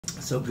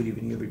So good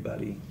evening,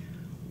 everybody.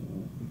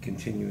 We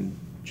continue in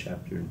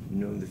chapter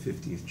Nun, the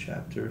 50th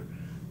chapter.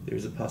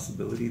 There's a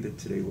possibility that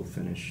today we'll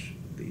finish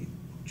the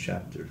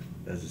chapter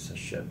as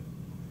Hashem,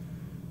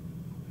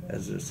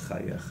 as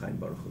Chaya Chaim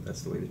Baruch Hu.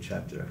 That's the way the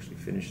chapter actually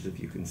finishes, if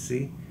you can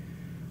see.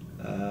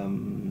 We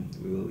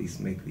will at least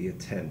make the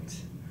attempt.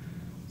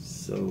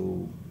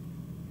 So,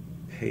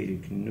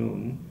 Perek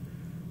Nun,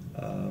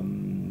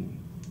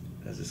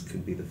 as this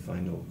could be the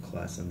final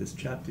class on this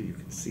chapter, you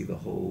can see the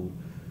whole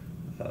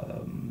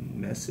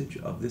message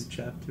of this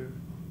chapter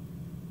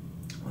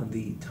on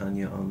the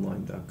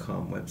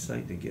TanyaOnline.com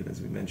website. Again,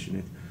 as we mentioned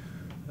it,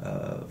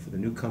 for the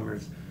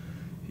newcomers,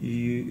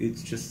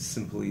 it's just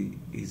simply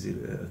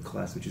a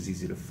class which is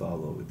easy to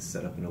follow. It's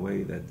set up in a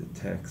way that the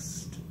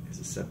text is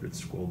a separate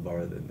scroll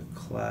bar than the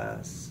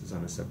class is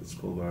on a separate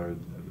scroll bar.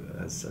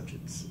 As such,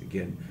 it's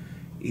again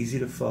easy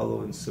to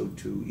follow, and so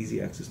too easy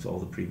access to all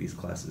the previous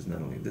classes,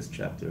 not only this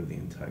chapter, of the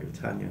entire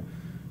Tanya.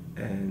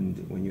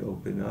 And when you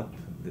open up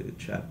the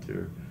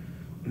chapter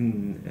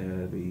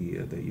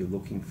that you're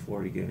looking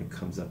for, again, it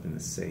comes up in the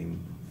same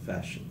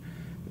fashion.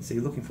 And so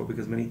you're looking for,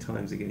 because many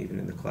times, again, even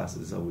in the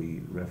classes,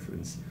 we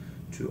reference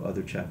to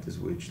other chapters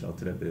which the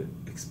Alter Rebbe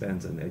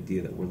expands on the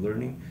idea that we're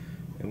learning.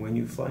 And when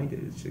you find it,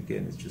 it's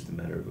just a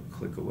matter of a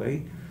click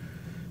away.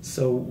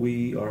 So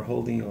we are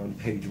holding on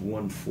page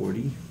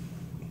 140.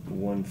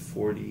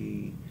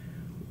 140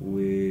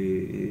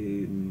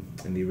 in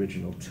the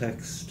original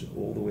text,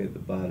 all the way at the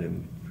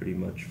bottom, pretty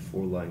much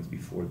 4 lines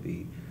before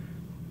the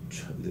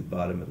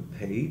bottom of the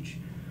page.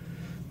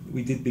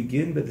 We did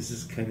begin, but this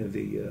is kind of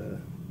the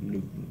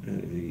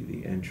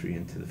entry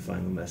into the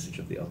final message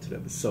of the Alter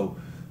Rebbe. So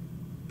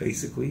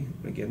basically,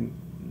 again,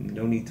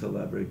 no need to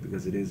elaborate,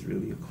 because it is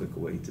really a click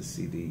away to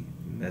see the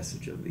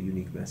message of the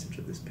unique message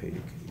of this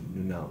Perek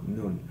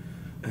Nun.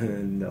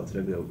 And the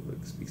Alter Rebbe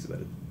speaks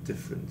about a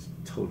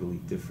totally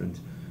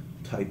different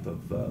type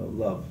of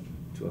love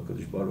to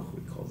HaKadosh Baruch Hu.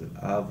 He calls it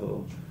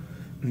Avo.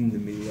 The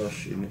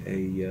Milosh in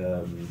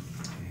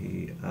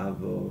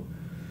Avo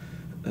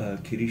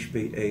Kirish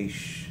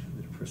Be'esh,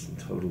 the person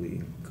totally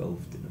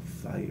engulfed in a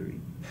fiery,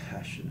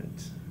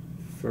 passionate,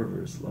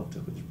 fervorous love to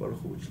HaKadosh Baruch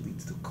Hu, which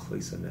leads to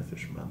Kleis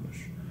HaNefesh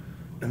Mamash.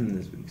 And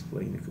as we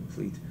explain, a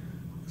complete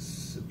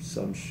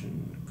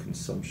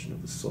consumption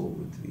of the soul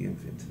into the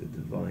infinite, into the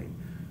divine,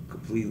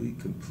 complete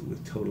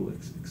with total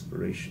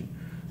expiration.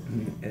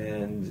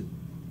 And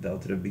the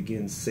Alter Rebbe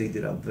begins,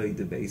 Seder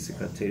Aveda Be'esek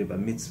HaTeira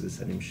B'mitzvahs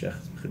Hanimshech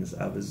B'chinas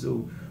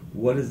Avazu.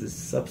 What is the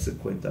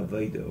subsequent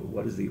Aveda?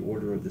 What is the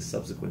order of the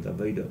subsequent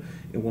Aveda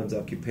in one's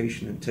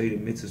occupation in Teira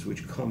Mitzvahs,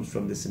 which comes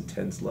from this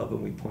intense love?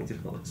 And we pointed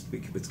out last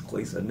week, if it's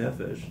Kleis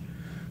HaNefesh,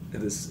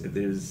 if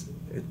there's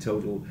a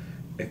total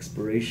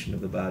expiration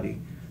of the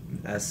body,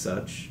 as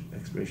such,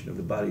 expiration of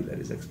the body, that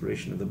is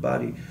expiration of the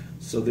body,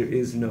 so there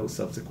is no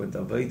subsequent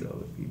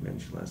Aveda. We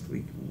mentioned last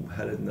week,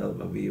 how did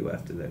Aviyu,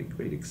 after that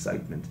great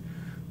excitement,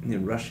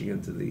 in rushing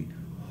into the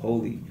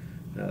holy,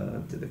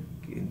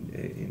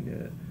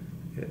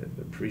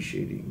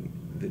 appreciating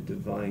the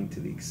divine to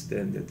the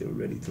extent that they were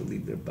ready to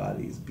leave their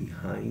bodies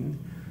behind,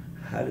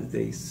 how did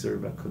they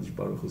serve HaKadosh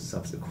Baruch Hu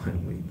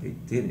subsequently? They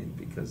didn't,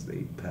 because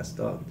they passed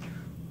on.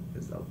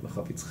 As the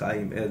Chafetz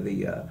Chaim, as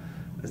the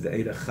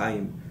Eira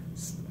Chaim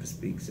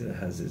speaks,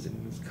 has in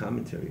his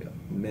commentary,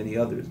 many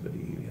others, but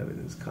he have it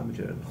in his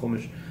commentary on the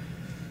Chumash,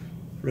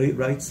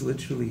 writes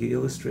literally, he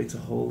illustrates a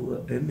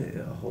whole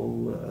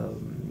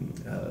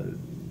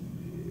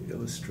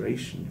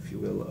illustration, if you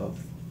will, of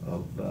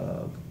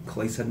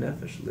Kleis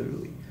HaNefesh,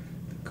 literally,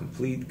 the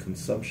complete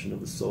consumption of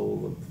the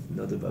soul of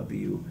Nadav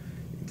Abihu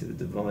into the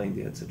divine.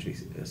 They had such an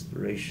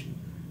aspiration,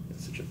 and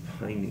such a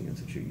pining, and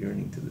such a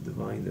yearning to the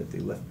divine, that they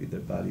left their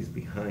bodies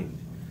behind.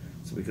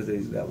 So because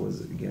that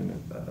was, again,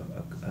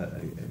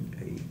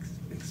 an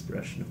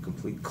expression of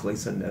complete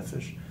Kleis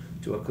HaNefesh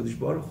to HaKadosh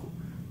Baruch Hu.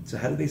 So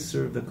how did they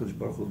serve HaKadosh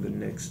Baruch Hu the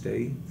next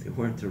day? They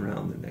weren't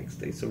around the next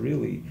day. So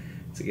really,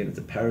 it's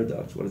a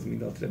paradox. What does it mean?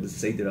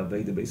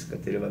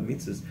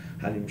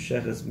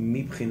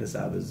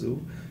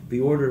 The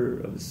order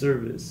of the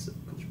service,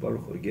 HaKadosh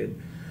Baruch Hu, again,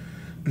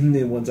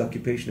 in one's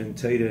occupation in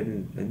Torah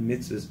and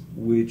mitzvahs,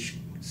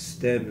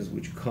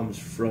 which comes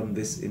from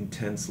this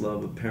intense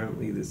love.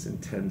 Apparently, this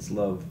intense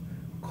love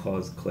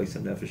caused Kleis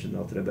HaNefesh, and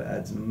Alter Rebbe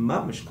adds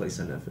Mamash Kleis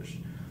HaNefesh.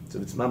 So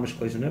if it's Mamash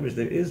Kleis HaNefesh,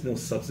 there is no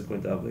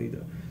subsequent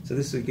Aveda. So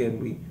this, again,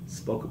 we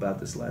spoke about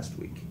this last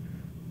week.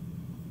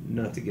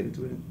 Not to get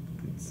into it,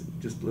 it's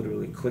just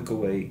literally click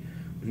away.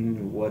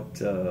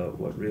 What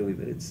really,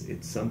 that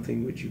it's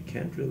something which you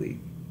can't really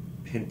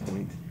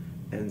pinpoint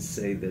and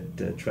say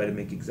that, try to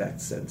make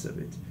exact sense of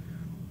it.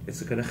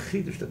 It's a kind of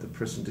chidush that the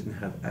person didn't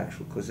have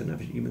actual Kleis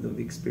HaNefesh, even though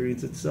the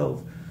experience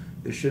itself,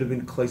 there should have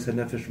been Kleis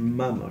HaNefesh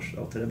Mamash.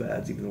 Alter Rebbe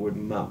adds even the word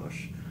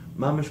Mamash.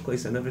 Mamash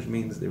Kleis HaNefesh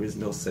means there is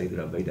no Seder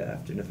Aveda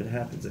after, and if it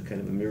happens, a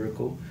kind of a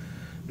miracle,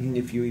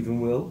 if you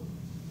even will.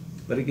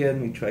 But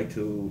again, we try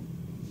to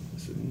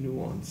sort of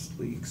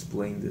nuancedly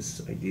explain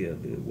this idea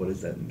of what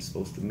is that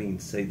supposed to mean,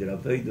 Seder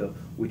Aveda,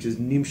 which is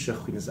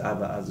Nimshach Chinas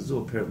Ava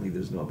Azazu. Apparently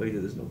there's no Aveda,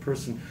 there's no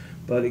person.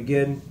 But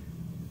again,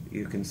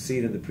 You can see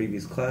it in the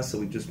previous class, so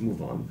we just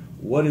move on.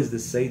 What is the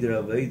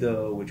Seder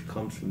Aveda, which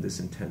comes from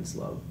this intense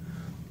love?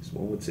 So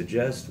one would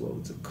suggest, well,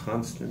 it's a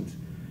constant,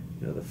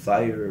 the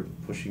fire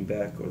pushing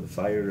back, or the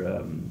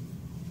fire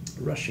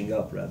rushing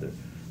up, rather,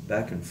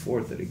 back and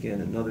forth. That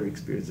again, another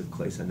experience of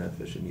Kleis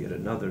HaNefesh, and yet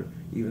another,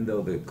 even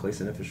though the Kleis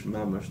HaNefesh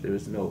Mamash, there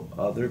is no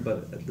other,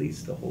 but at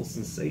least the whole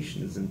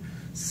sensation is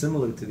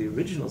similar to the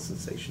original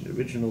sensation, the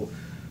original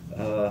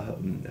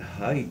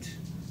height,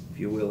 if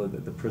you will,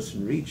 that the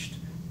person reached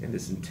in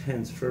this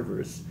intense,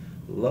 fervorous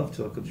love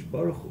to HaKadosh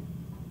Baruch Hu.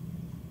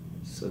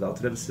 So the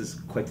Alter Rebbe says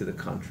quite to the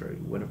contrary.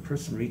 When a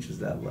person reaches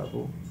that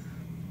level,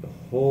 the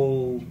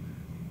whole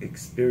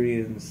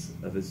experience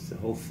of the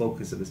whole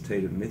focus of his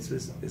Torah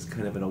mitzvahs is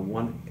kind of in a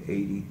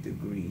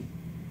 180-degree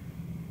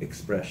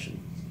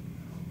expression.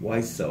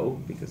 Why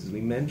so? Because as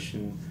we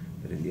mentioned,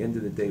 that in the end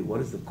of the day,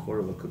 what is the core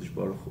of HaKadosh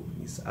Baruch Hu?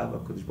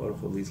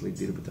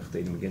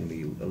 Again,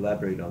 we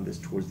elaborate on this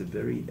towards the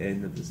very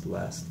end of this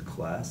last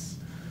class.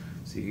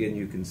 So again,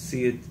 you can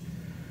see it.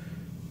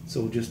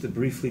 So just to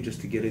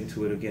get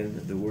into it again,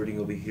 the wording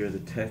over here, the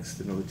text,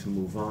 in order to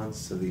move on.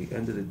 So the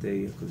end of the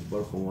day, HaKadosh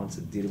Baruch Hu wants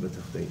a dira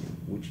b'tachtenim,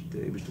 which the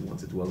Eibishter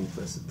wants a dwelling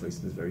place in this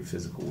very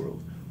physical world.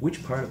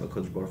 Which part of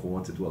HaKadosh Baruch Hu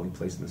wants a dwelling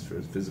place in this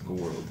physical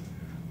world?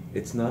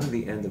 It's not at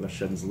the end of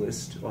Hashem's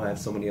list. I have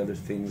so many other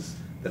things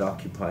that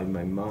occupy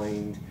my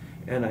mind,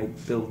 and I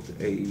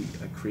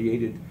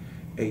created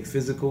a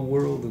physical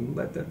world, and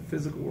let that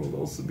physical world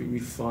also be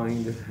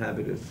refined and have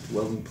it a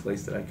dwelling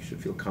place that I should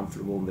feel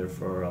comfortable, and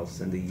therefore I'll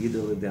send a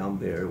Yiddah down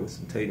there with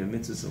some Torah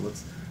mitzvahs, and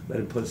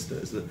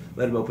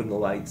let him open the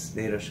lights,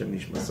 Neir Hashem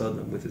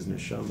Nishmasadam, with his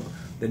neshama,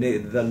 the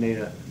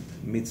Neir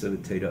mitzvah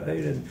Torah,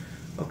 and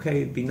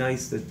okay, it'd be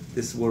nice that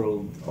this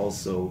world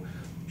also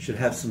should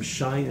have some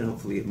shine, and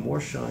hopefully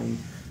more shine,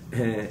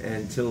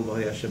 until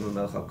V'haya Hashem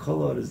Melech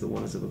HaKol is the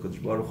oneness of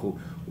HaKadosh Baruch Hu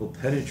will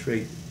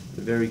penetrate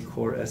the very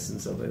core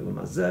essence of Eilam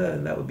Hazeh,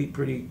 and that would be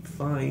pretty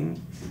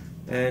fine,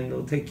 and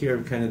it'll take care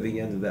of kind of the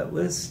end of that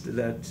list,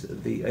 that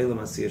the Eilam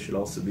Hazeh should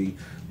also be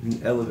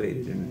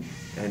elevated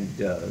and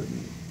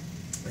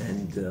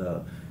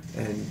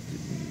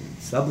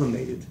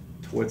sublimated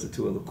towards the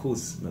Tu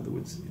Elokus, in other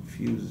words,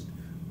 infused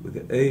with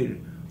the Eir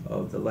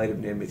of the light of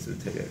Ner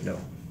Mitzvah Torah. No,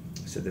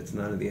 I said that's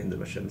not at the end of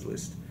Hashem's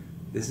list.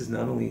 This is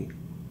not only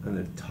on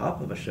the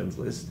top of Hashem's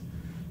list,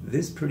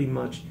 this pretty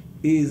much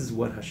is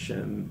what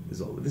Hashem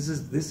is all. This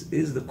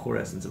is the core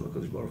essence of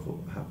HaKadosh Baruch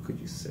Hu. How could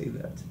you say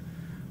that?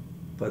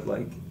 But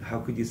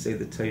how could you say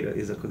the Torah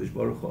is HaKadosh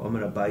Baruch Hu?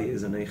 Amar Abaye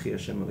is Anechi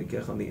Hashem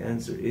Alikecha. And the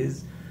answer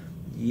is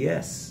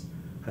yes.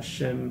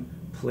 Hashem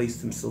placed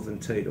Himself in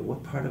Torah.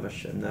 What part of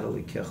Hashem? Not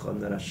Alikecha,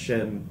 not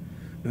Hashem.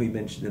 We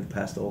mentioned in the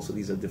past also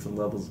these are different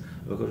levels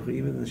of HaKadosh Baruch Hu.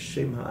 Even the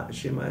Shem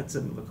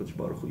Ha'etzem of HaKadosh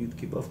Baruch Hu, Yud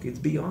Ki Vav Ki, it's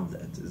beyond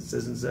that. It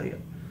says in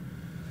Zayah.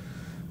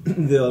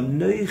 The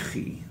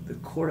Anechi, the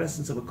core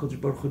essence of a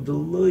HaKadosh Baruch Hu, the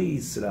Loi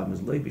Yisram,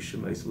 is Loi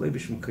B'Shemayis, Loi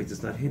B'Shem Kaitz.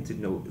 It's not hinted,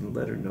 no in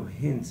letter, no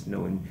hint,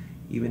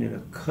 even in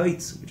a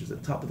Kaitz, which is the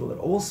top of the letter,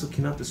 also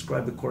cannot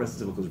describe the core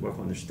essence of a HaKadosh Baruch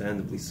Hu,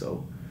 understandably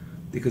so.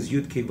 Because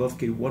Yud Kei Vav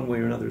Kei, one way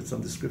or another, it's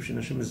some description.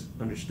 Hashem is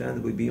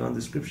understandably beyond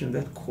description.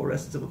 That core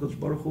essence of a HaKadosh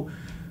Baruch Hu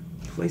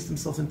placed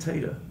Himself in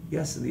Torah.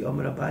 Yes, in the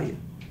Amar Abaye.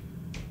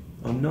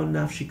 Amnon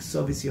Nafshik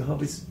Savis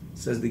Yehavis,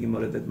 says the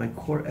Gemara, that my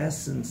core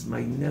essence,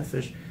 my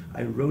nefesh,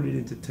 I wrote it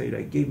into Torah.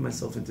 I gave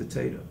myself into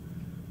Torah.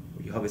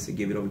 Yehavis, I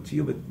gave it over to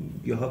you, but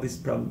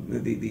Yehavis,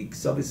 the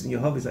Ksavis and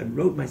Yehavis,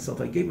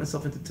 I gave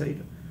myself into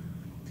Torah.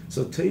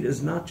 So Torah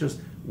is not just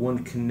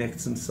one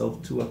connects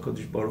himself to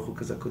HaKadosh Baruch Hu,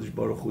 because HaKadosh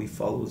Baruch Hu, he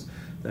follows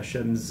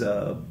Hashem's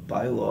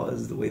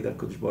bylaws, the way that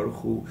HaKadosh Baruch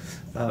Hu,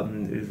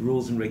 his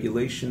rules and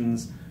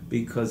regulations,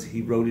 because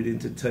he wrote it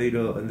into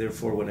Torah, and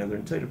therefore when I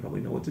learn Torah, I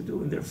probably know what to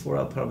do, and therefore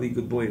I'll probably be a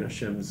good boy in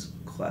Hashem's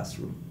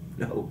classroom.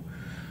 No.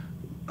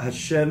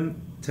 Hashem,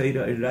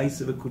 Torah,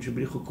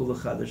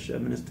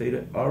 Hashem and His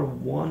Torah are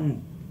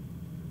one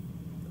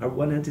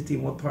entity.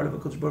 And what part of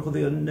HaKadosh Baruch Hu?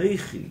 They are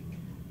Neichi.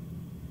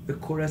 The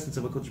core essence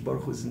of HaKadosh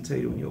Baruch Hu is in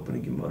Torah. When you open a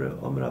Gemara,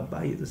 Amar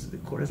Abaye, this is the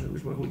core essence of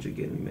HaKadosh Baruch Hu, which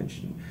again we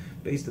mentioned,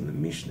 based on the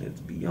Mishnah, it's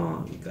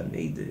beyond Gan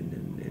Eden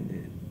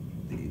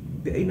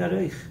and the Ein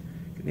Areich.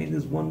 Gan Eden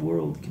is one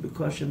world.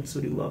 Kibbeku Hashem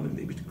Tzuri Lam,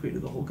 the Eibishter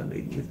created the whole Gan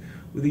Eden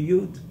with a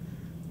Yud.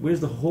 Where's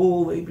the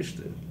whole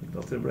Eibishter? Like the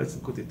Alter Rebbe writes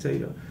in Kotei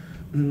Torah,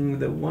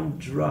 that one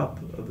drop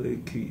of the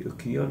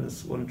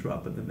Kiyonus, one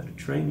drop of the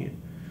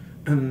Mediterranean,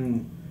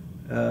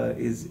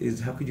 is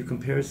how could you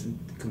compare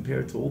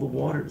it to all the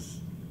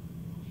waters,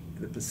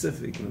 the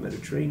Pacific and the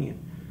Mediterranean?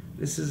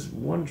 This is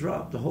one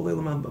drop. The whole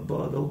Elam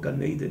Baba, the whole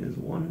Gan Eden is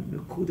one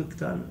Nekuda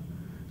Ktana. In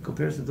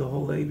comparison to the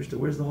whole Eibishter,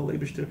 where's the whole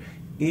Eibishter?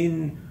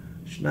 In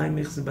Shnai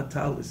Mechzim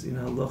Batalis, in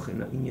Halach, in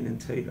Inyan and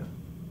Torah.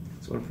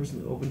 So when a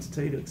person opens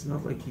Torah, it's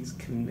not like he's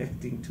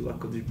connecting to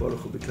HaKadosh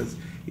Baruch Hu because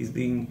he's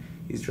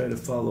trying to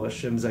follow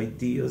Hashem's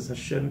ideas.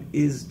 Hashem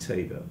is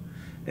Torah.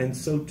 And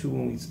so too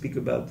when we speak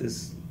about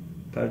this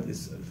part,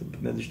 this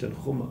Medrash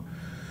Tanchuma,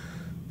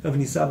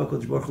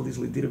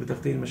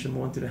 Hashem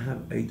wanted to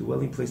have a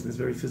dwelling place in this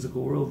very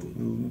physical world,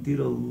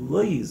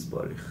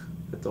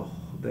 that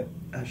that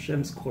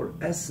Hashem's core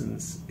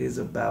essence is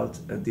about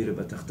Adira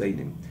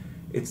B'Tachteinim.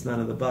 It's not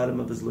on the bottom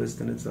of his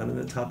list and it's not on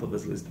the top of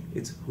his list.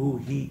 It's who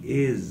he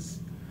is.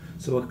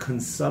 So a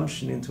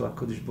consumption into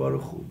HaKadosh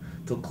Baruch Hu,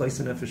 till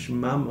Kleis HaNefesh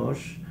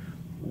Mamosh,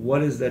 what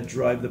does that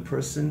drive the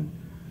person?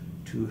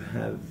 To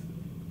have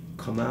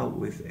come out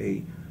with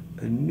a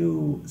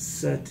new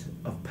set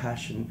of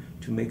passion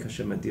to make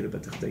Hashem Adira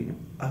B'Tachteinim.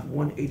 A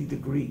 180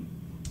 degree.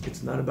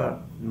 It's not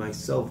about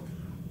myself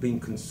being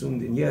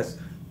consumed. And yes,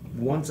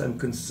 once I'm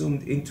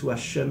consumed into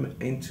Hashem,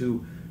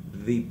 into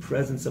the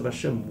presence of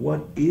Hashem,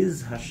 what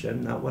is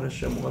Hashem? Not what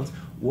Hashem wants.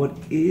 What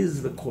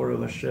is the core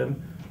of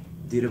Hashem?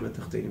 Dira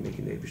B'Tachteinim,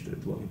 making the Eibishter a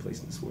dwelling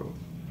place in this world.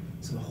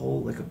 So the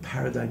whole, like a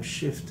paradigm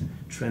shift,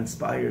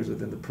 transpires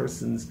within the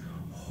person's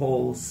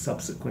whole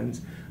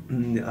subsequent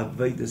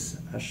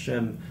Avodas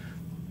Hashem.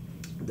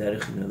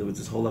 In other words,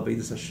 this whole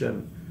Avodas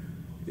Hashem,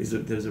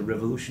 there's a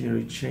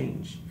revolutionary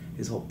change.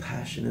 His whole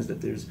passion is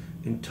that there's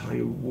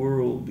entire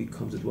world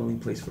becomes a dwelling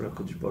place for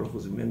HaKadosh Baruch Hu.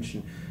 As we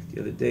mentioned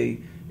the other day,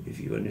 if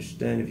you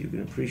understand, if you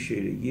can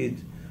appreciate a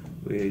Yid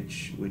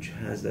which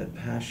has that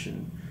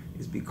passion,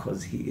 is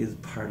because he is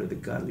part of the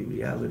godly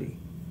reality.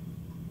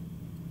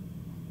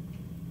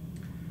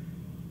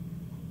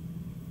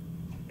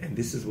 And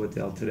this is what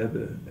the Alter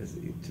Rebbe,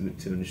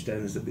 to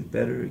understand this a bit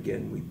better,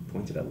 again, we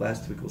pointed out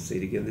last week, we'll say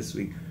it again this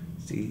week,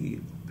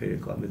 see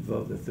Perek Lamed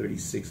Vav, the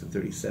 36th and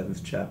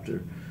 37th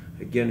chapter,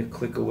 again a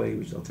click away,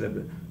 which Alter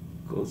Rebbe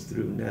goes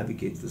through,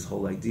 navigates this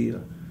whole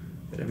idea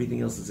that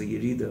everything else is a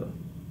Yerida,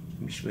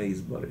 Mishmei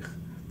Yisbarich.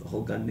 The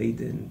whole Gan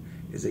Eden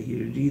is a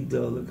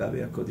Yerida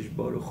L'Gabe HaKadosh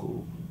Baruch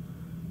Hu.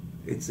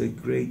 It's a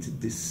great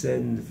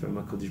descent from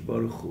HaKadosh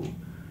Baruch Hu.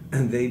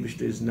 And the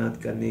Eibishter is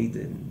not Gan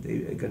Eden.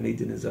 Gan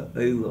Eden is a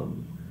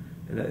Olam.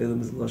 And a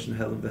Olam is a Lashon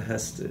Helen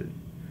V'Hester.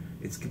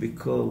 It's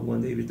Kibikol,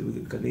 one Eibishter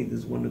with Gan Eden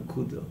is one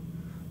Akuda.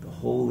 The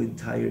whole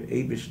entire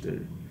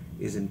Eibishter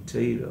is in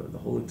Torah. The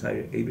whole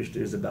entire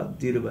Eibishter is about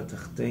Dira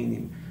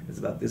B'Tachteinim. It's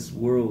about this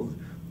world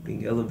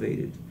being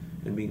elevated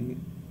and being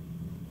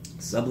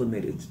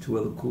sublimated to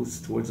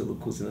Elokus, towards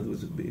Elokus. In other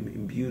words,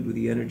 imbued with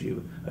the energy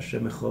of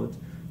Hashem Echad.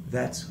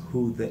 That's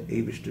who the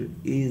Eibishter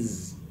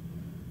is.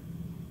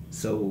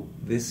 So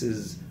this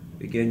is,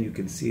 again, you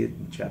can see it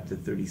in chapter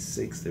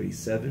 36,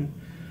 37,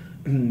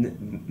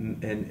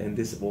 and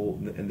this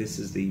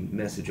is the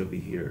message over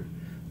here.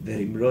 That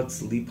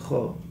Imrotz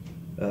Lipcho,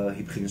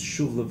 he begins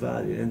shuv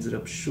levad. It ends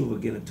up shuv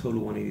again, a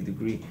total 180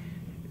 degree,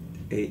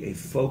 a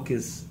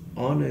focus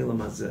on Elam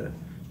Hazeh,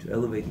 to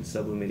elevate and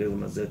sublimate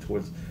Elam Hazeh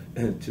towards,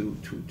 to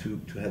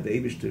have the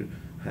Eibishter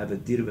have a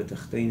Dira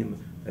B'Tachteinim,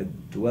 a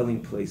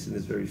dwelling place in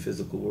this very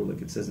physical world,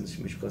 like it says in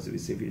Shemish Kosev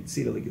Sefer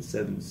Yetzirah, like it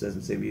says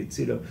in Sefer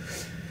Yetzirah.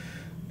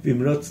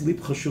 V'imrotz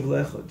lipcha shuv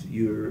le'echad.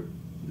 Your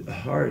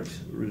heart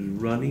is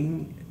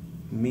running,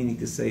 meaning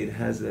to say it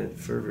has that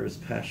fervorous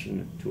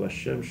passion to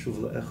Hashem. Shuv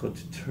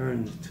le'echad,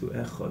 turn to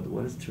Echad.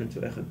 What is turn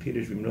to Echad?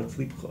 Peter, v'imrotz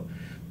lipcha.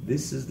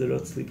 This is the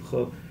rotz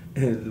lipcha,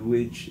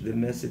 which the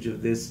message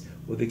of this,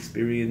 or the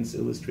experience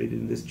illustrated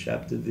in this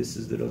chapter. This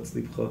is the rotz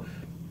lipcha,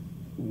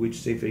 which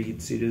Sefer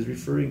Yetzirah is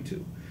referring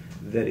to.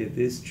 That it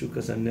is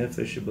chukas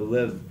hanefesh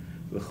belev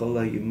v'chol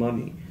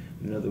ha'yimani.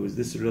 In other words,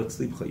 this is rotz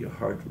lipcha, your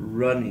heart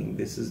running.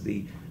 This is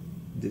the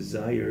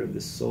desire of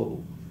the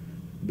soul,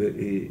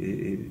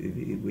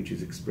 which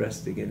is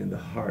expressed again in the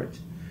heart,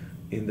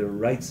 in the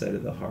right side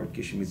of the heart.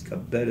 Kishimis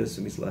kaberes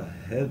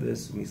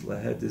umislaheves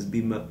umislahetes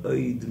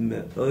b'ma'oid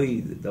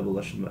me'oid. Double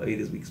lashon ma'oid,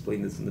 as we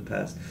explained this in the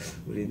past,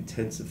 what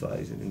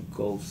intensifies and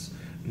engulfs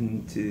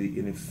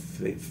in a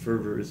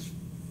fervorous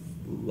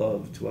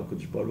love to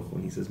HaKadosh Baruch Hu.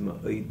 And he says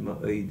ma'oid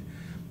ma'oid,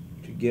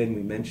 which again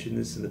we mentioned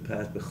this in the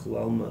past.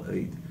 Bechlal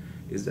ma'oid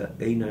is that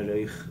ein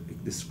areich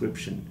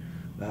description.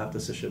 What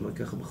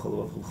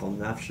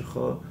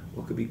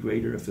could be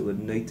greater? If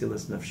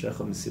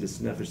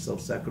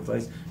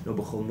self-sacrifice. No,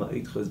 b'chol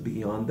ma'idcha is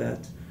beyond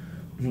that.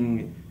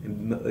 And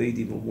ma'id,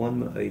 even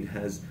one ma'id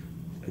has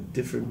a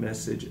different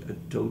message, a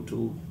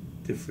total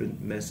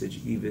different message.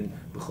 Even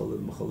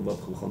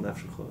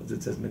as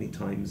it says many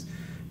times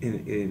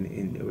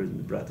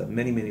in brought up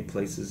many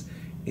places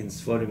in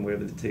Svarim,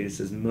 wherever the Torah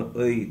says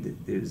ma'id,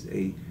 there's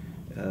a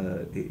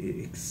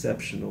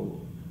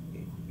exceptional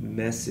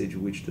message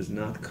which does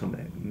not come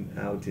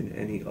out in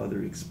any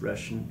other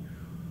expression.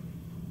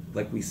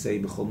 Like we say,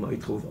 b'chol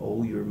ma'itcha, with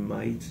all your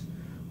might,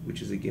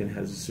 which is again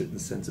has a certain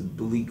sense of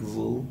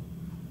bligvul.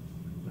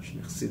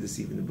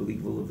 Even the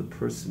bligvul of the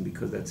person,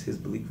 because that's his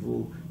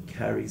bligvul,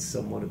 carries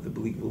somewhat of the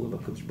bligvul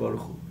of HaKadosh Baruch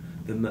Hu,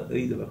 the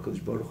ma'id of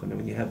HaKadosh Baruch Hu. And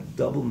when you have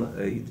double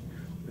ma'id,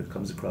 it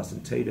comes across in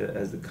Torah,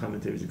 as the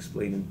commentaries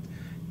explain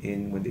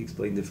in when they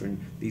explain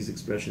these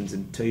expressions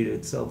in Torah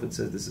itself. It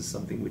says this is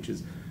something which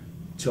is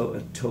on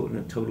a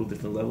total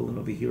different level. And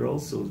over here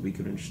also, as we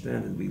can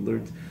understand, and we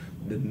learned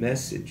the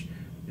message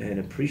and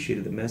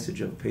appreciated the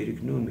message of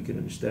Perek Nun, we can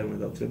understand what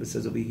the Alter Rebbe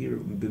says over here,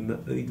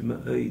 b'ma'id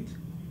ma'id.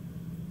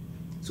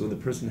 So when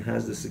the person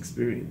has this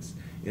experience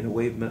in a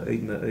way of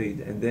ma'id ma'id,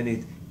 and then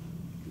it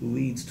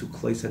leads to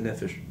kleis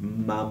hanefesh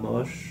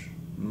mamash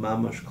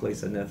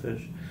kleis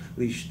hanefesh,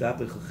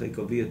 lishtapech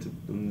ha'chekoviyah, to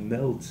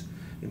melt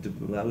and to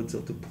allow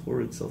itself to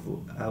pour itself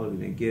out.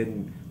 And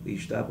again, the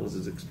Ishtabel is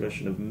this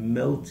expression of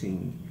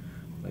melting,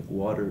 like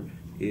water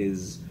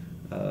is,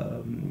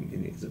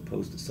 as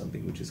opposed to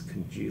something which is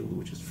congealed,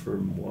 which is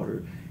firm.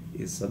 Water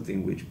is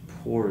something which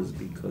pours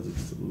because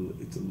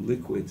it's a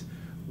liquid,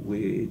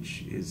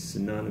 which is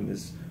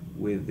synonymous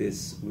with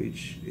this, with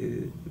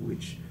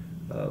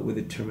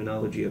the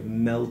terminology of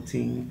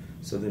melting.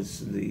 So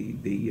there's the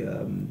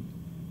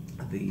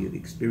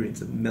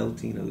experience of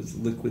melting of this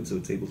liquid, so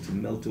it's able to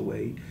melt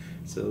away.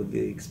 So the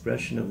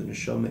expression of the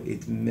neshama,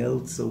 it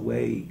melts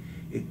away,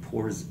 it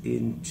pours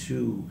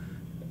into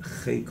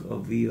Chek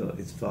Aviyah,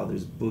 its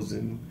father's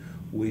bosom,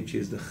 which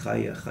is the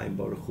Chaya Chaim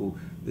Baruch Hu,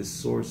 the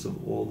source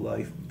of all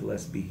life,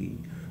 blessed be He.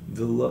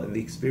 And the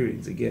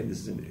experience, again,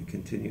 this is a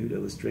continued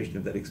illustration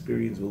of that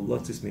experience, and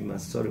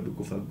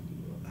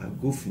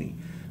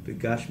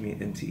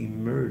to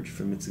emerge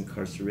from its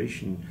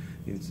incarceration,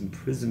 its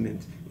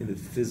imprisonment in the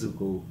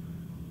physical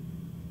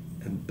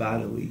and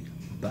bodily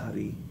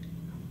body,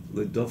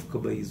 to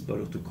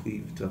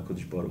cleave to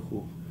HaKadosh Baruch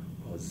Hu.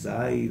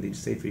 The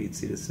Sefer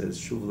Yetzirah says,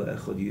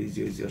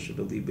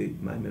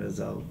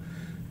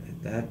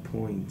 at that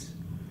point,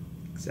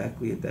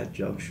 exactly at that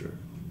juncture,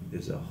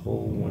 there's a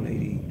whole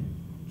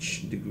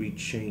 180-degree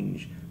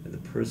change, and the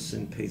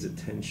person pays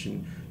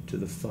attention to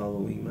the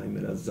following: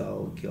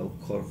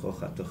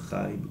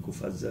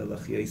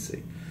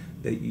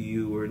 that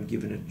you were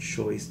given a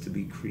choice to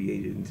be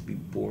created and to be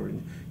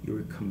born. You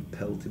were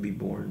compelled to be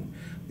born,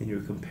 and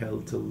you're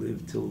compelled to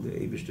live till the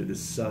Eibishter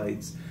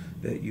decides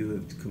that you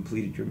have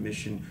completed your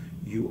mission.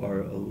 You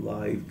are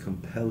alive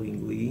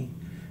compellingly,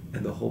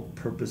 and the whole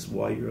purpose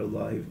why you're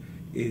alive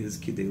is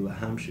to give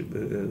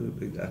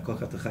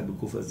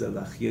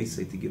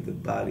the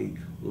body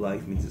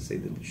life, means to say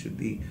that it should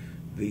be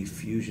the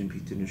fusion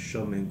between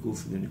neshama and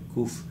guf, and then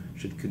guf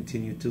should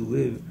continue to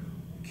live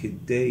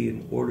kidei,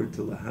 in order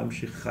to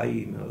lahamshich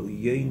chayim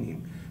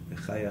ha'elyonim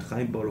v'chaya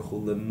chaim baruch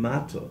hu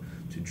lemato,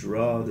 to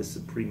draw the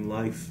supreme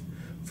life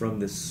from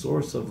the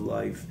source of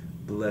life,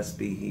 blessed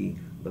be He,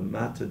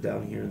 lemato,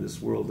 down here in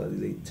this world,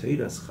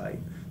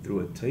 through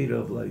a teira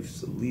of life.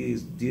 So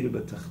liyis dira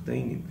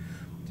b'tachtenim,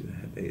 to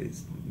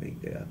make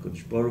the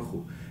HaKadosh Baruch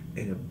Hu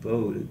an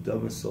abode, a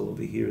domicile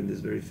over here in this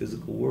very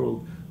physical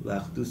world,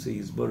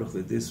 la'achdusei yizbarach,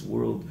 that this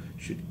world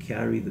should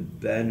carry the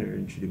banner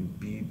and should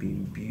be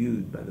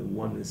imbued by the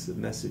oneness, the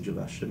message of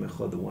Hashem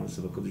Echad, the oneness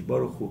of HaKadosh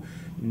Baruch Hu,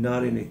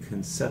 not in a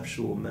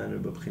conceptual manner,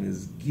 but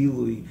b'chinas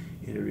gilui,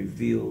 in a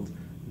revealed,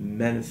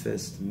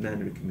 manifest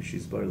manner, like we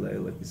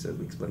said,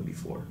 we explained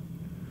before.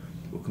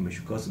 It's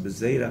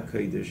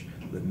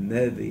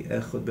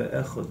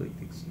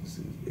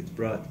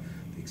brought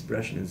the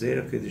expression in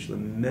Zeira Kodesh,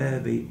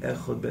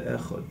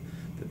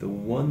 that the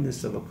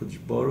oneness of HaKadosh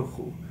Baruch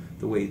Hu,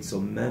 the way it's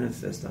so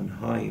manifest on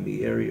high, in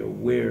the area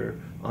where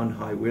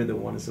the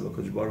oneness of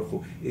HaKadosh Baruch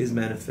Hu is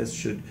manifest,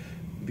 should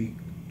be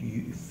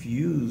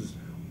fused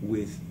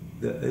with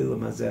the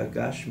Eilam Hazeh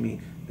Agashmi,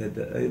 that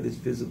this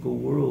physical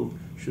world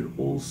should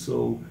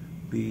also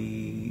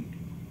be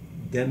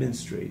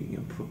demonstrating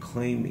and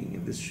proclaiming,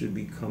 and this should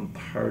become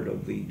part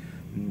of the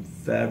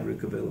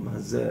fabric of Eilam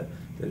Hazeh,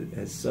 that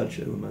as such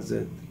Eilam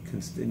Hazeh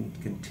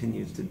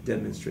continues to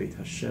demonstrate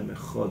Hashem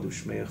Echad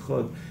U'Shmei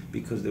Echad,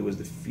 because there was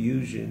the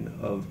fusion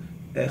of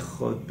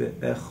Echad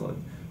be'Echad,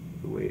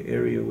 the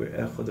area where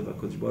Echad of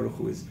HaKadosh Baruch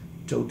Hu is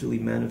totally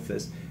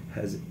manifest,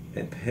 has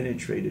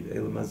penetrated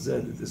Eilam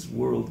Hazeh, that this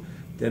world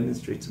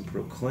demonstrates and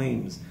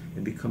proclaims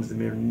and becomes the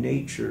mere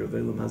nature of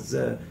Eilam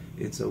Hazeh.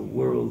 It's a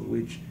world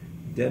which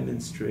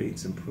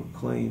demonstrates and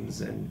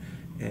proclaims and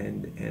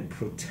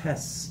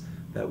protests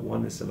that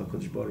oneness of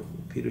HaKadosh Baruch Hu.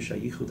 Pirush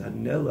hayichud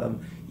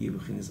hanelam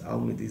yibuchin is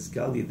almid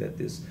izgali, that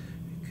this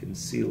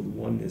concealed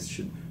oneness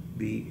should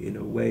be in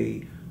a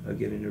way,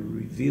 again in a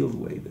revealed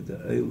way, that the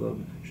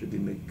Eilam should be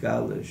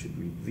megala, should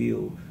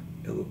reveal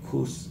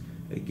elokus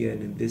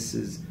again, and this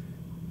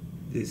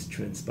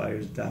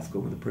transpires dafka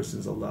when the person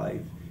is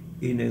alive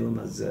in Eilam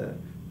Hazeh,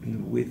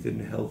 within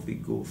a healthy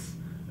guf,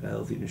 a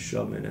healthy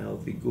neshama and a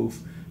healthy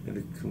guf, and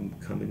the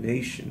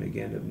combination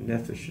again of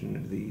nefesh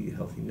and the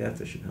healthy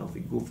nefesh and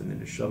healthy guf and the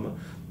neshama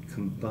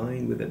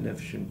combined with that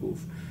nefesh and guf,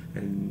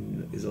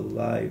 and is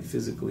alive,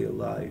 physically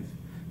alive,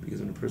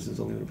 because when a person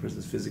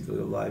is physically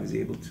alive, is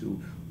able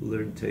to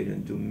learn Torah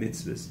and do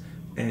mitzvahs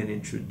and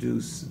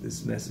introduce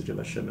this message of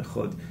Hashem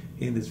Echad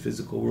in this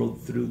physical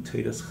world through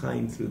Torah's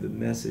Chaim, through the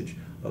message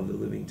of the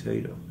living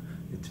Torah,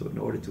 in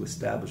order to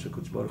establish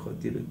HaKadosh Baruch Hu,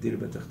 Dir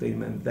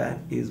B'Tachtenim, and that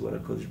is what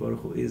HaKadosh Baruch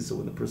Hu is. So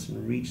when the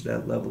person reaches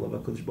that level of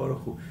HaKadosh Baruch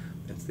Hu,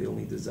 that's the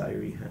only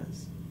desire he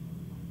has.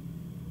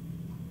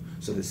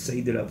 So the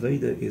Seder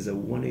Aveda is a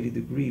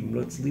 180-degree,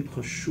 Mrotz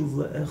Libcha Shuv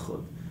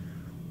La'echad.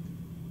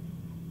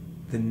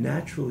 The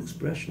natural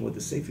expression, what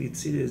the Sefer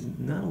Yetzirah is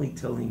not only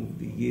telling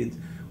the Yid,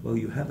 well,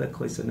 you have that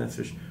Klais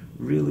HaNefesh,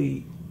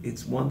 really,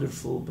 it's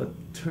wonderful, but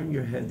turn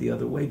your head the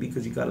other way,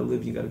 because you got to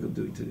live, you got to go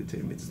do it to the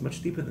Torah. It's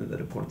much deeper than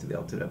that, according to the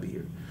Alter Rebbe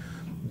here.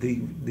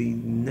 The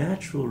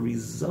natural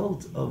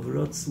result of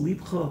Rotz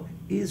Libcha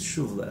is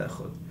Shuv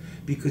La'echad,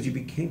 because you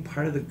became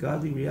part of the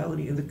godly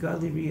reality, and the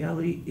godly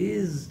reality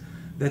is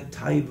that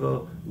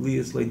taiva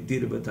lias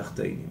le'dira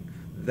b'tachtenim.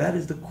 That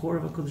is the core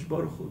of HaKadosh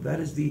Baruch Hu. That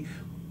is the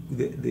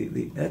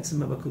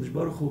etzem of HaKadosh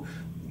Baruch Hu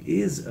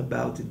is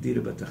about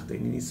dira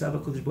b'tachtenim. Nisav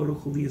HaKadosh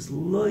Baruch Hu lias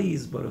lo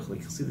yizbarach,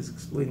 like Chassidus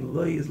explained,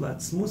 lo yis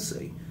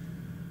latzmusei.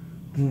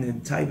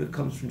 And taiva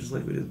comes from, just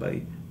like it is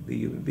by the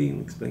human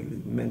being,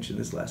 we mentioned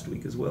this last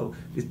week as well,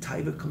 the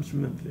taiva comes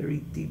from a very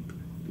deep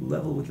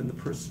level within the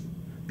person,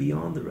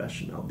 beyond the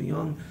rationale,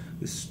 beyond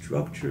the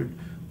structured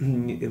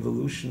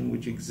evolution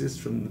which exists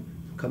from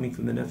coming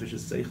from the nefesh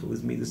seichel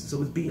is midas.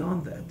 So it's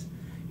beyond that.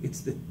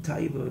 It's the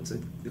taiva, it's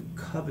like the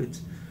covet,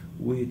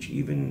 which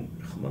even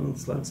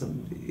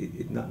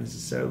it not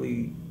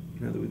necessarily,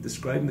 we're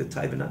describing the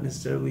taiva, not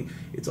necessarily,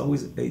 it's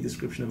always a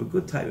description of a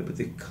good taiva, but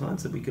the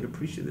concept we could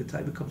appreciate, the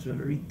taiva comes from a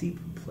very deep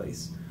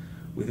place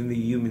within the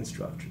human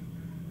structure.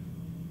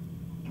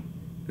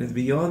 And it's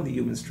beyond the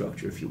human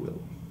structure, if you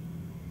will.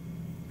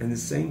 And the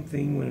same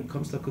thing when it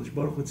comes to HaKadosh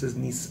Baruch Hu, it says,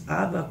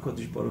 Nis'ava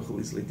HaKadosh Baruch Hu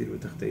is leidir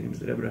v'tachtenim. As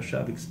the Rebbe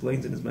Rashab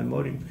explains in his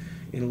Maimorim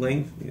in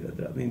length,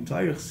 the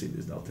entire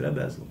Chassidus, the Alter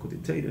Rebbe has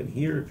L'kutei Torah, and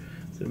here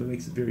the Rebbe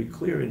makes it very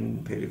clear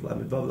in Perek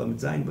Lamed Vav Lamed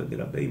Zayin, but the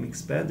Rabbeim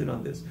expanded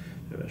on this.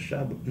 The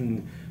Rashab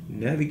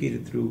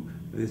navigated through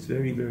this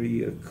very,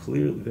 very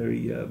clear,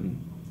 very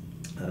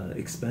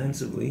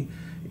expansively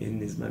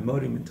in his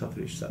Maimorim in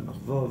Tafresh Samach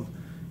Vav,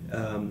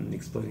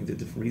 explaining the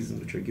different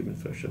reasons which are given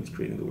for Hashem's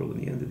creating the world.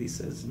 In the end, he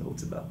says, no,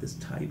 it's about this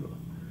taiva,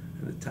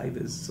 and the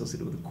taiva is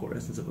associated with the core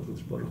essence of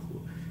HaKadosh Baruch Hu.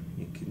 And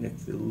you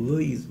connect the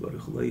lois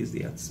Baruch Hu, lois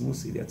the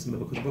atzmusi, the atzm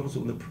of HaKadosh Baruch Hu. So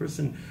when the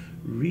person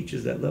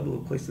reaches that level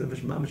of place of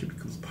nefesh mamash, it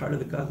becomes part of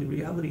the godly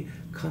reality.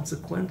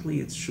 Consequently,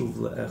 it's shuv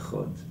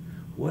le'echad.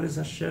 What is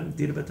Hashem?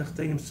 Dir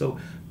v'tachtenim. So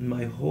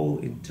my whole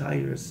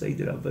entire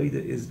Seder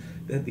Aveda is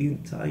that the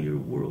entire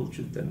world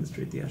should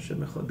demonstrate the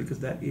Hashem echad, because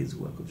that is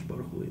who HaKadosh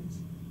Baruch Hu is.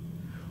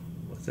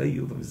 This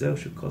is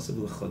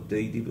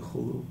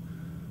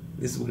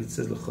what it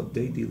says,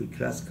 l'chodeidi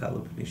l'kras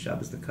kalab pnei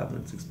Shabbos. The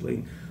Kabbalahs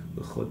explain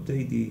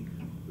l'chodeidi,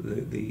 I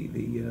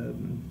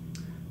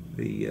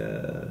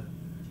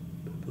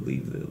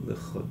believe the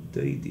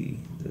l'chodeidi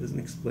doesn't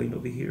explain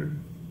over here.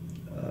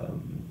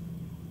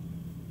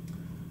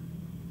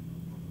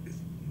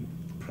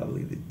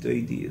 Probably the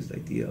deidi is the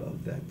idea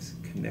of that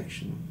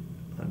connection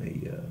on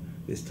a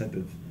this type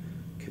of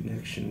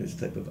connection, this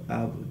type of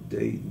avod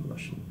deid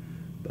lashon.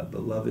 But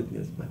beloved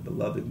is my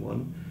beloved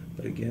one.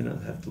 But again, I'll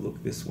have to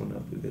look this one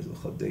up. There's a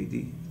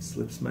chodeidi. It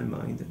slips my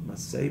mind, I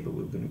must say, but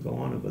we're going to go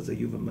on.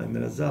 V'zayuva my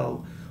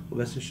merazal.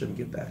 Let's Hashem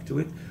get back to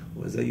it.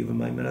 V'zayuva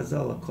my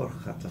merazal. Akor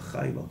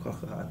chatachai v'akor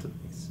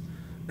chatamis.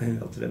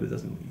 And Alter Rebbe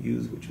doesn't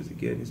use, which is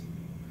again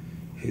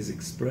his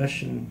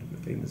expression, the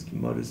famous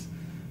Gemaras,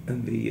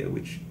 and the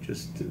which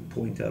just to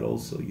point out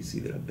also, you see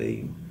that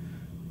Rabbeim,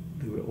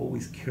 they were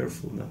always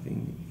careful.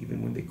 Nothing,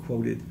 even when they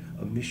quoted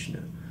a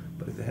Mishnah.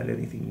 But if they had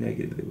anything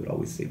negative, they would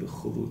always say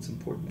b'chulu. It's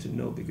important to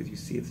know, because you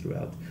see it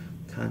throughout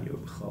Tanya or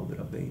B'chal, the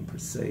Rabbeim per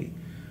se,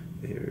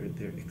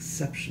 they're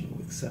exceptional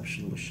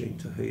l'shem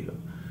tahira.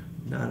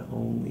 Not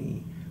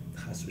only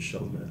chas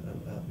v'shalom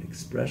an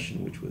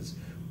expression which would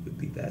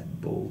be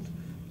that bold,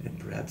 and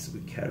perhaps it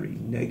would carry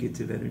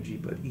negative energy,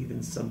 but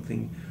even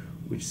something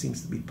which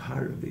seems to be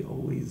part of. They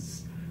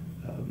always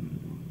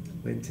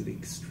went to the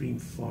extreme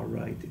far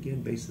right.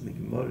 Again, based on the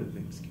Gemara,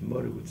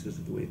 which says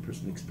that the way a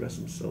person expresses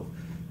himself,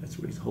 that's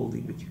where he's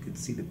holding, but you can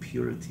see the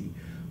purity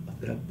of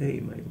the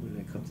Rabbeim. When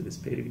I come to this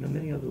page,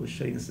 many other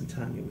Lashonos and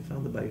Tanya, we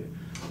found it by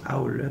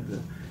our Rebbe,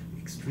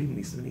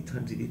 extremely, so many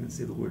times he'd even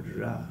say the word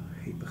Ra,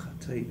 Hey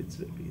B'chatayv.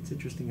 It's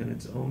interesting on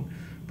its own,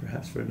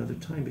 perhaps for another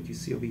time, but you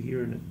see over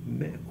here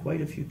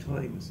quite a few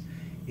times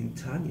in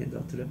Tanya,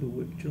 Dr. Rebbe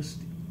would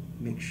just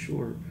make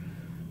sure,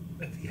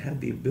 if he had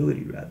the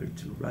ability rather,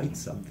 to write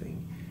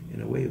something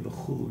in a way of a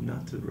chulu,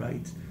 not to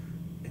write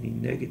any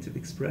negative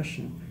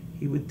expression,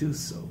 he would do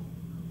so.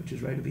 Which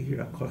is right over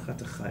here,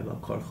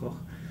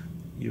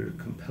 you're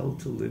compelled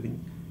to live in,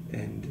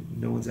 and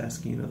no one's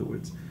asking. In other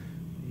words,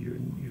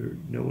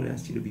 no one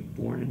asked you to be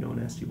born, and no one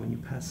asked you when you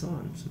pass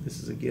on. So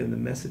this is again the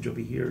message over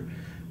here,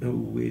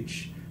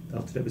 which the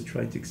Alter Rebbe is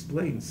trying to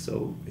explain.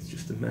 So it's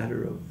just a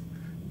matter of,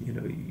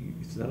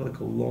 it's not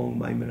like a long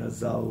Maimer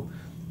Azal,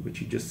 which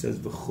he just says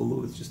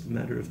v'chulu. It's just a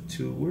matter of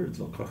two words.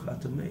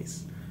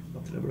 V'karchatameis. The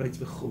Alter Rebbe writes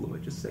v'chulu.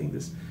 I'm just saying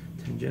this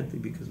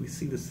tangentially because we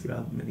see this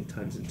throughout many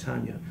times in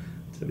Tanya.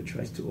 Rebbe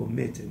tries to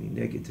omit any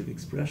negative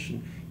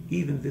expression,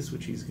 even this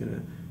which he's going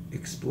to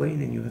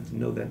explain, and you have to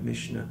know that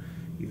Mishnah,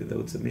 even though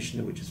it's a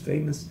Mishnah which is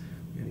famous,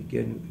 and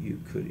again, you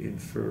could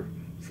infer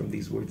from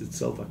these words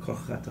itself,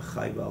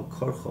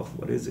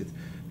 what is it?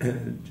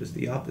 Just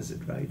the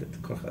opposite, right?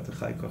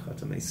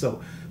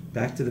 So,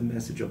 back to the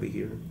message over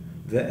here.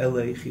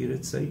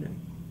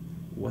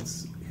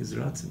 What's his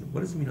ratzon? What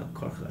does it mean?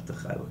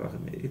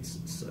 It's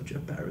such a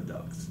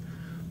paradox.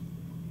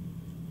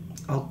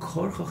 Al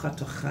korcho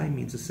chatochai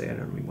means to say, I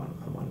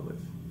want to live.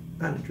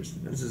 Not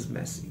interested. This is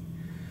messy.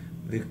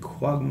 The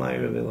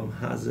quagmire of Elam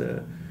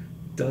Haza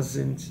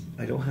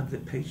I don't have the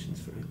patience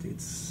for it.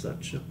 It's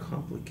such a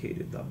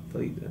complicated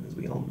avodah, and as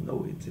we all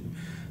know it, and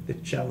the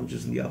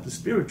challenges and the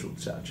spiritual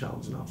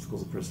challenge and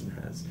obstacles a person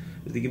has.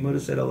 As the Gemara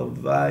said,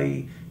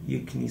 "Halavai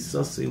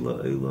yiknisasi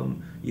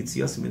la'olam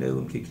yitzias min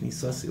olam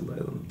kiknisasi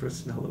la'olam." The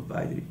person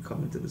halavai that he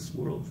come into this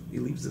world, he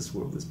leaves this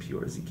world as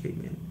pure as he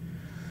came in.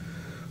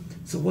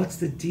 So what's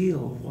the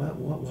deal?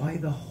 Why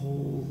the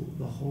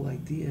whole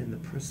idea? And the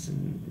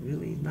person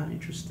really not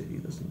interested. He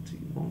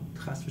won't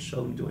chas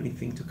v'shalom do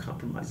anything to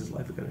compromise his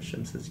life. Again,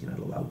 Hashem says you're not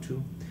allowed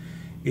to.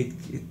 In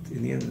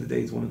the end of the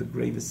day, it's one of the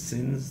gravest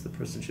sins. The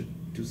person should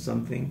do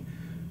something,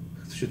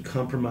 should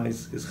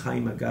compromise his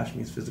chaim hagashmi,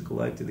 his physical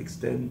life, to the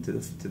extent,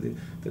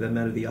 for that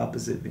matter, the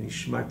opposite.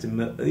 V'nishmartem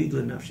me'oid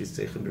lenafshi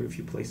seichem. There are a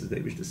few places the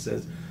Eibishter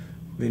says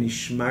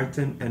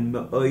V'nishmartem and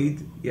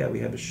ma'oid. Yeah, we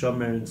have a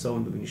shomer and so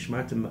on, but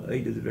v'nishmartem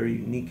ma'oid is a very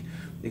unique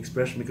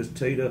expression because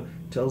Torah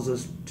tells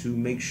us to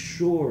make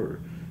sure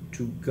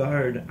to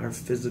guard our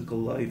physical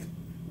life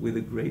with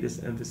the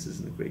greatest emphasis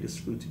and the greatest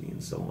scrutiny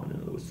and so on.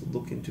 In other words, to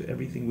look into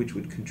everything which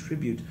would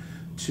contribute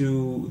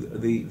to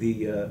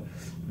the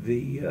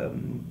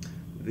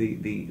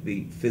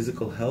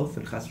physical health,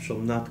 and chas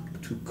v'shalom not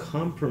to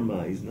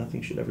compromise.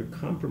 Nothing should ever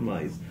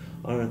compromise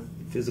our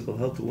physical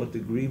health. To what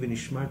degree?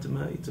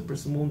 V'nishmartem, a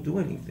person won't do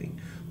anything,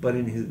 but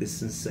in this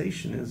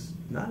sensation is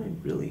not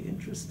really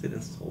interested in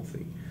this whole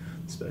thing.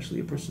 Especially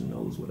a person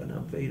knows what an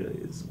aveda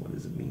is. What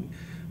does it mean?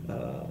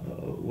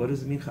 What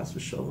does it mean, chas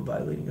v'shalom,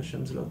 violating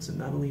Hashem's ratzon,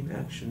 not only in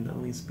action, not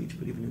only in speech,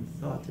 but even in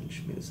thought and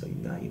shmiras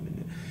hayinayim.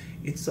 And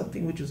it's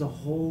something which is a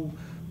whole.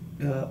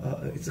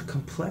 It's a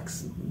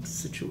complex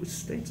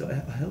state. So a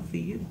healthy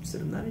yid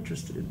said, "I'm not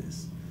interested in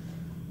this."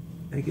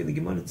 And again, the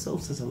Gemara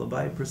itself says,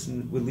 "Halabai, a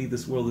person would leave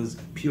this world as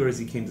pure as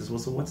he came to this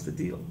world." So what's the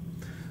deal?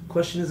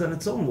 Question is on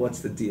its own, what's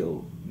the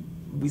deal?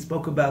 We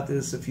spoke about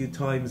this a few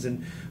times,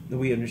 and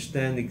we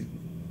understand.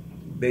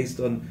 Based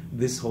on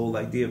this whole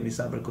idea of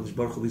Nisabar Kodesh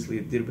Baruch Hu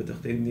Lisli Dir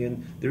B'Tachtin, in the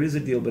end, there is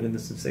a deal, but in the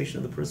sensation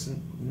of the person,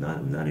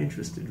 I'm not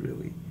interested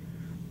really.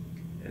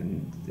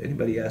 And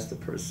anybody asked the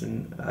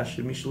person,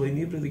 Asher Mishalei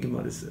Nibra, the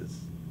Gemara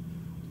says,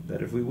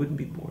 better if we wouldn't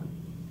be born,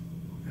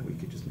 and we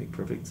could just make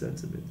perfect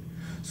sense of it.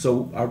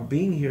 So our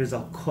being here is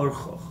al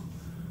korchoch.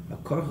 Al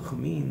korchoch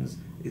means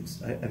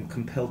I'm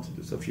compelled to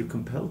do. So if you're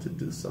compelled to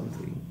do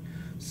something,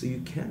 so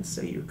you can't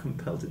say you're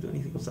compelled to do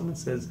anything. If someone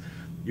says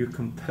you're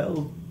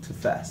compelled to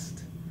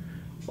fast,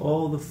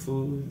 all the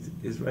food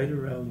is right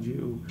around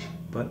you,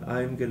 but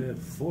you're going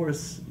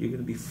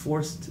to be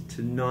forced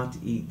to not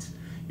eat.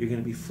 You're going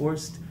to be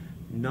forced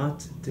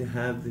not to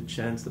have the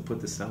chance to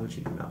put the sandwich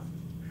in your mouth.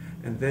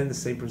 And then the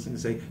same person can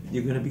say,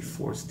 you're going to be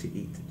forced to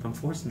eat. If I'm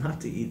forced not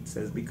to eat, it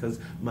says, because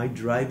my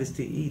drive is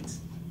to eat.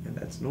 And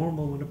that's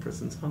normal when a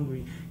person's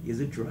hungry,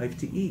 is a drive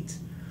to eat.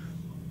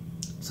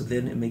 So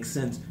then it makes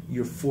sense.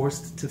 You're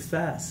forced to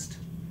fast,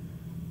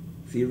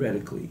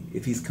 theoretically,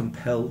 if he's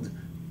compelled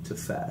to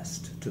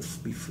fast,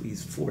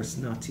 he's forced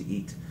not to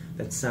eat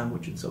that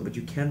sandwich and so on. But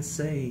you can't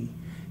say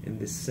in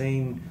the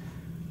same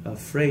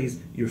phrase,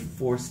 you're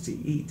forced to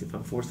eat. If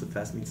I'm forced to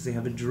fast, it means to say, I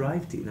have a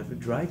drive to eat. I have a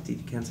drive to eat.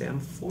 You can't say, I'm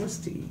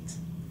forced to eat.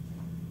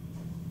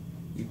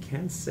 You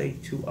can't say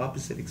two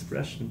opposite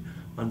expressions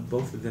on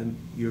both of them,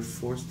 you're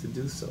forced to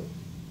do so.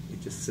 It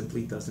just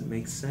simply doesn't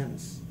make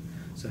sense.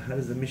 So how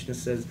does the Mishnah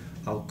says,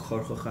 Al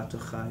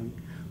korchoch,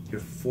 you're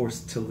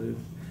forced to live?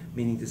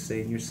 Meaning to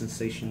say, in your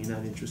sensation, you're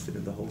not interested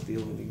in the whole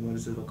deal. When the Gemara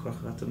says al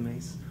korchoch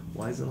meis,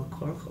 why is it al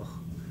korchoch?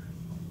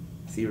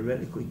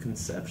 Theoretically,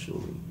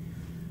 conceptually,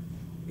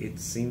 it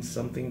seems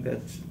something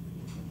that,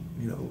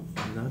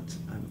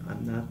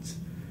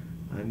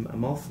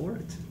 I'm all for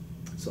it.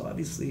 So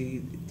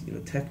obviously,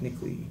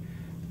 technically,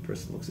 the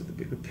person looks at the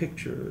bigger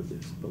picture,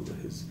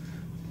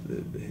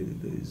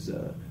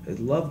 his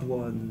loved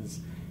ones,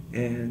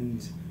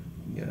 and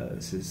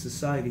his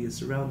society, his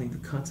surrounding, the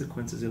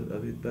consequences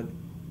of it, but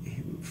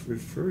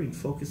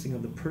focusing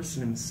on the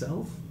person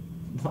himself,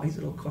 why is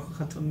it al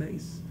korchoch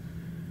meis?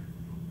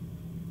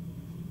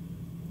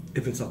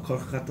 If it's al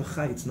korchoch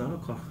chai, it's not al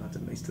korchoch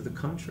meis. To the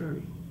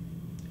contrary,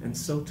 and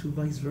so too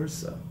vice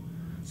versa.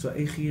 So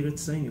eichi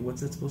yiretzeni,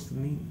 what's that supposed to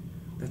mean?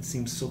 That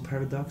seems so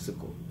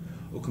paradoxical.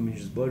 So the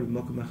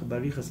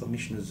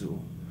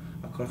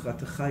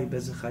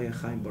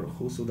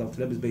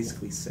Alter Rebbe is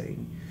basically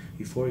saying,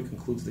 before he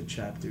concludes the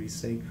chapter, he's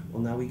saying,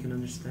 well, now we can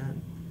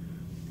understand.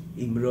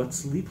 And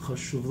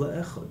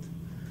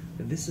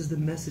this is the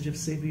message of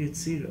Sefer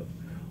Yetzirah.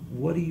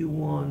 What do you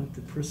want?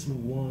 The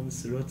person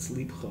wants rotz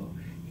libcha.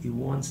 He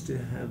wants to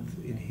have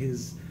in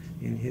his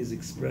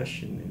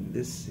expression, in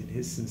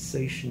his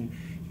sensation,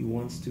 he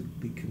wants to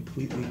be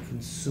completely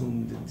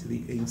consumed into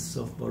the Ein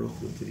Sof Baruch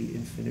Hu, into the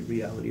infinite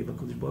reality of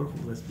HaKadosh Baruch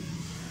Hu.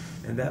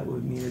 And that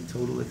would mean a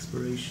total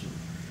expiration.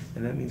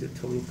 And that means a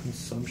total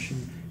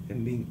consumption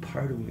and being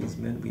part of these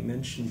men. We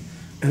mentioned,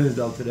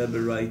 the Alter Rebbe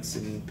writes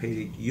in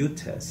Perek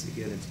Yutes,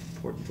 again, it's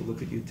important to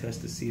look at Yutes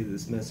to see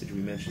this message.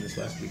 We mentioned this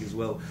last week as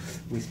well.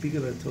 We speak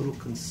about total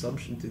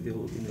consumption in the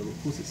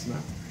Lukus. It's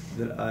not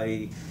that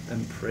I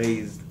am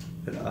praised,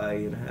 that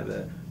I have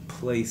a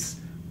place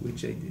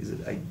which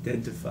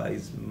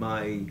identifies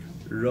my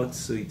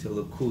rotzui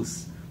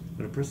telakus,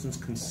 when a person's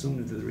consumed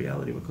into the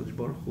reality of HaKadosh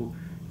Baruch Hu,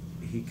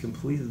 he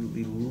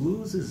completely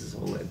loses his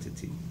whole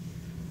entity.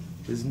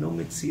 There's no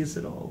mitzias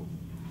at all.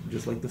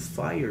 Just like the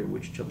fire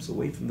which jumps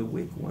away from the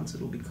wick, once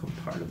it'll become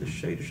part of the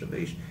sheidish of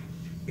Eish,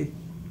 it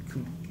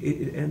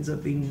ends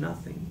up being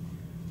nothing.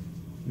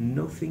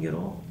 Nothing at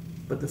all.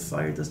 But the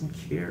fire doesn't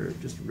care, it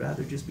just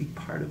rather just be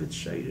part of its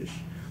sheidish.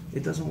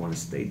 It doesn't want to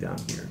stay down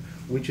here,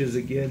 which is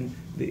again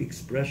the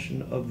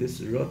expression of this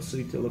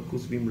rotzui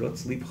telakus vim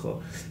rotz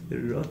libcha. The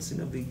rotzin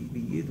of the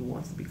Yid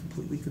wants to be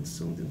completely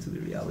consumed into the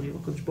reality of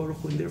HaKadosh Baruch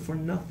Hu, and therefore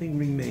nothing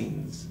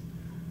remains.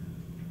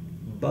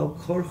 Bal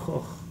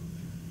korchoch,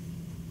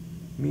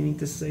 meaning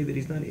to say that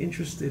he's not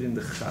interested in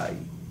the chai,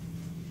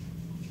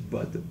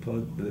 but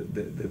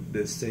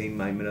the same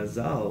Maimon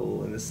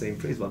Azal and the same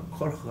phrase, Bal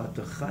korchoch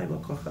chai, Bal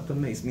korchoch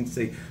meis, means to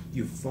say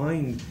you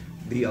find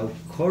the al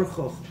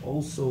korchoch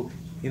also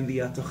in the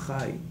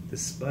atochai,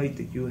 despite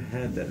that you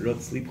had that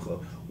rotz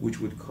libcha, which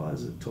would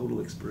cause a total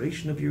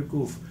expiration of your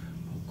guf.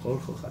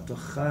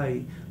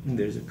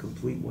 There's a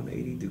complete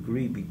 180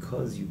 degree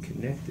because you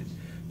connected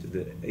to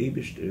the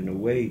Eibishter in a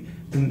way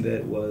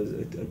that was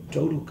a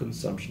total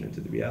consumption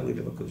into the reality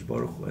of HaKadosh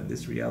Baruch Hu, and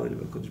this reality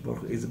of HaKadosh Baruch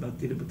Hu is about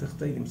Tira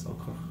B'Tachteinim Sal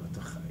Korchoch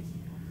HaTachai.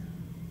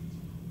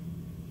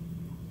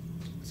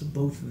 So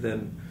both of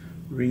them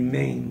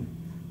remain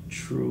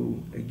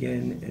true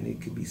again, and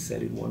it could be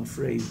said in one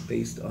phrase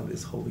based on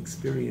this whole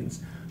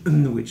experience,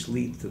 which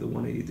leads to the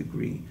 180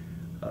 degree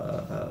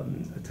a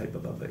type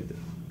of Aveda,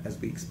 as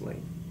we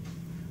explained.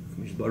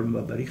 Like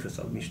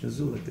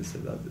this,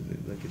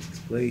 like it's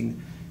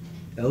explained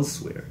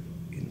elsewhere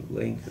in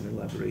length and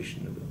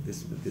elaboration of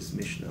this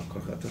Mishnah,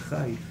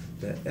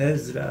 the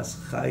Ezras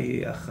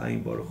Chaye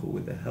Achayim Baruch Hu,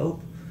 with the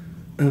help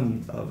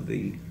of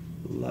the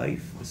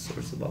life, the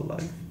source of all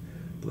life,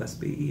 blessed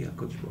be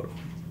HaKadosh Baruch Hu.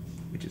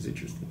 Which is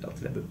interesting.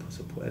 Alter Rebbe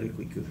so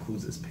poetically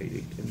concludes this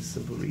pedic in the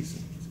simple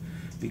reason,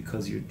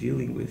 because you're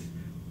dealing with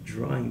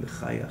drawing the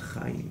Chai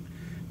HaChaim,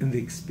 and the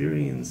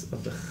experience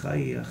of the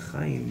Chai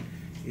HaChaim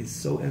is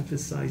so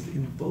emphasized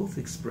in both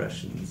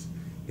expressions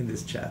in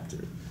this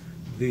chapter.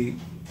 The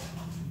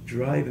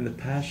drive and the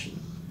passion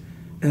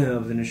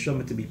of the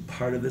neshama to be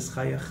part of this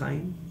Chai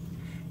HaChaim,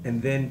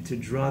 and then to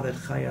draw that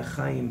Chai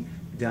HaChaim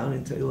down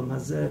into Ilam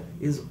Hazeh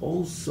is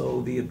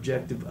also the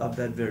objective of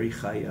that very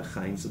Chai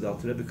HaChaim. So the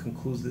Alter Rebbe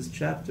concludes this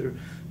chapter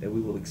that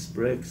we will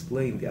explain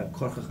the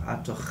Korchoch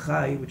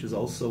Atochai, which is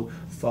also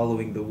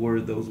following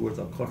those words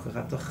Korchoch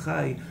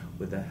Atochai,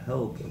 with the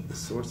help of the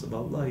source of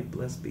all life.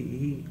 Blessed be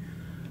He.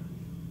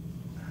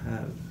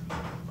 Have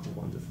a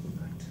wonderful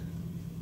night.